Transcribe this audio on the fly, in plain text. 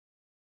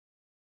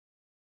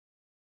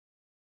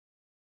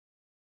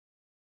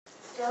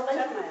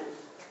Gentlemen,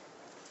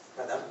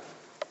 Madame,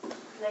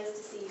 nice to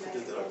see you guys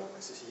again.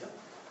 nice to see you.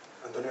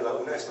 Antonio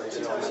Laguna is my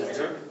general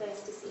manager.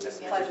 Nice to see you Nice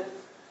to again. meet you.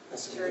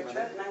 Nice to meet Sherry you,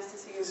 Tripp, madam. nice to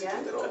see you Nice to meet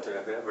again. you all.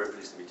 Antonio Aguirre, very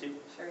pleased to meet you.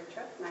 Sherry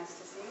Tripp, nice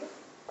to see you.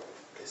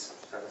 Please.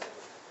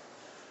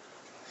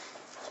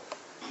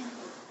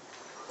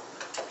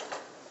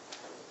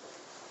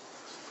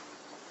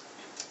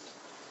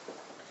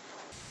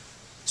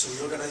 So we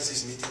organized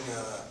this meeting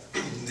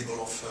in the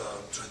goal of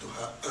trying to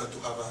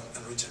have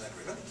and reach an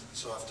agreement.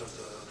 So after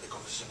the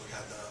conversation we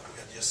had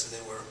yesterday,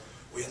 where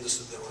we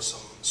understood there were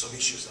some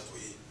issues that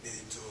we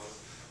needed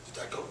to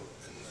tackle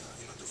and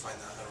to find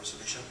a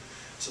resolution.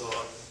 So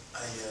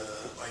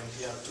I'm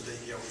here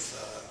today with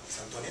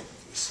Antonio,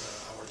 who is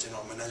our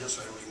general manager. So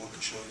I really want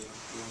to show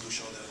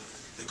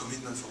the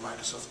commitment for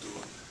Microsoft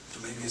to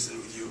make this deal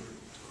with you,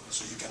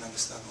 so you can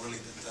understand really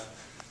that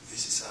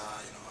this is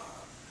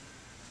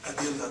a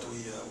deal that we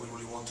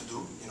really want to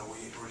do.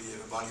 We really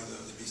value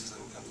the business that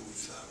we can do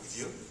with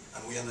you,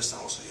 and we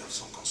understand also you have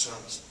some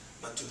concerns.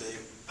 But today,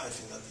 I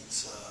think that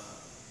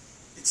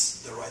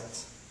it's the right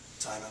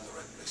time and the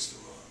right place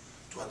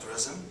to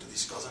address them, to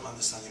discuss them,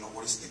 understand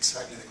what is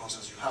exactly the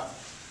concerns you have,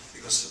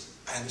 because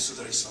I understood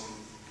there is some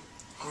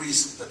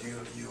risk that you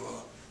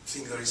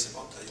think there is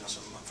about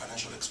some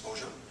financial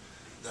exposure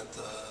that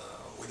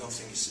we don't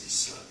think is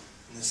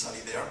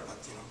necessarily there,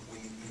 but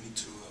we need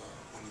to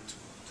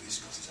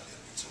discuss this a little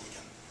bit so we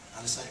can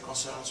understand your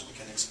concerns, we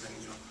can explain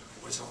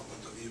what is our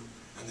point of view,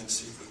 and then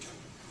see if we can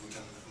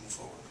move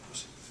forward and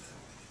proceed with it.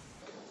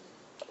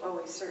 Well,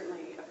 we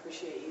certainly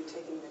appreciate you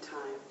taking the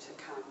time to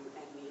come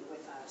and meet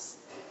with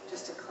us.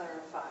 Just to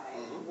clarify,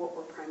 what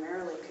we're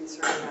primarily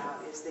concerned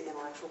about is the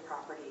intellectual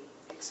property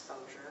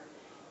exposure,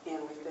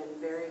 and we've been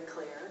very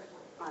clear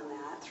on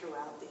that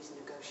throughout these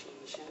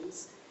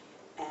negotiations.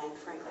 And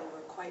frankly,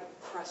 we're quite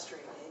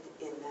frustrated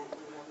in that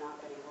we have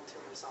not been able to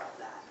resolve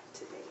that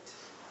to date.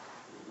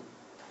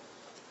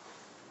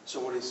 So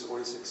what is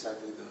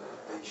exactly the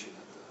issue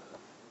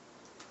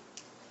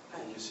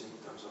that you see in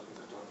terms of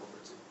intellectual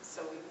property?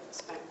 So we've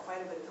spent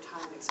quite a bit of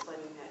time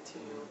explaining that to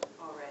you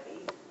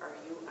already. Are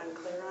you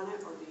unclear on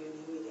it, or do you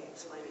need me to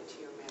explain it to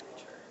your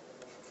manager?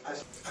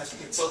 I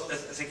think it's... Well,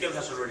 Ezequiel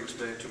has already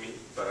explained it to me,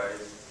 but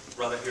I'd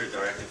rather hear it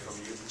directly from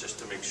you, just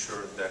to make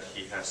sure that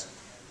he has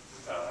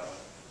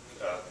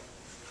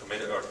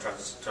committed or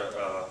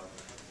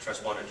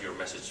transponded your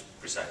message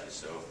precisely.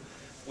 So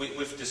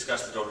we've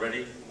discussed it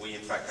already. We,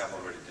 in fact, have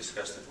already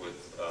discussed it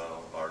with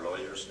our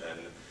lawyers, and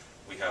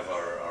we have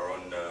our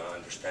own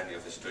understanding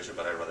of the situation,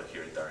 but I'd rather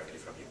hear it directly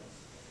from you.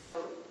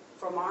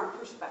 From our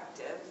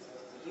perspective,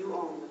 you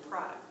own the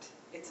product.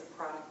 It's a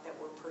product that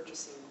we're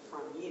purchasing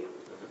from you.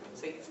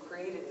 So you've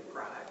created the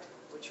product,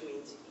 which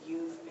means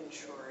you've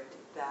ensured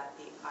that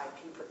the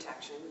IP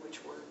protection,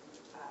 which we're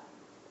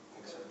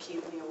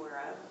acutely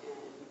aware of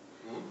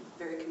and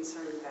very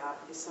concerned about,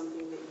 is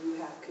something that you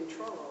have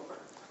control over.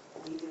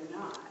 We do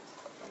not.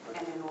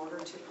 And in order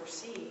to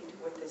proceed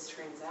with this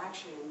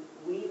transaction,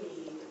 we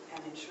need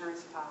an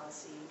insurance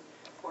policy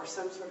or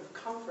some sort of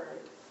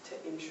comfort to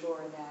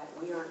ensure that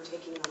we aren't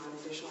taking on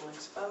additional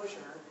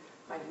exposure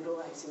by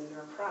utilizing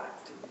your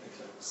product.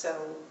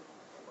 So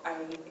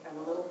I'm a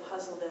little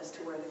puzzled as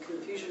to where the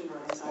confusion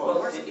lies.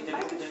 If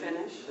I could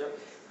finish,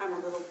 I'm a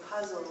little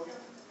puzzled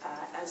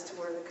as to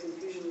where the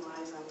confusion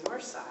lies on your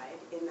side,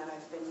 in that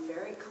I've been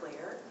very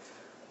clear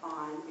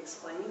on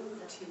explaining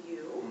to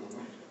you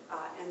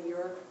and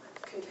your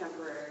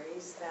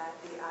contemporaries that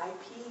the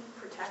IP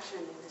protection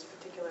in this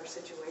particular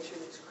situation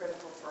is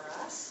critical for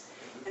us,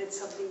 and it's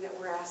something that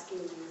we're asking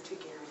you to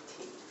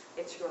guarantee.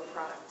 It's your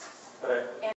product.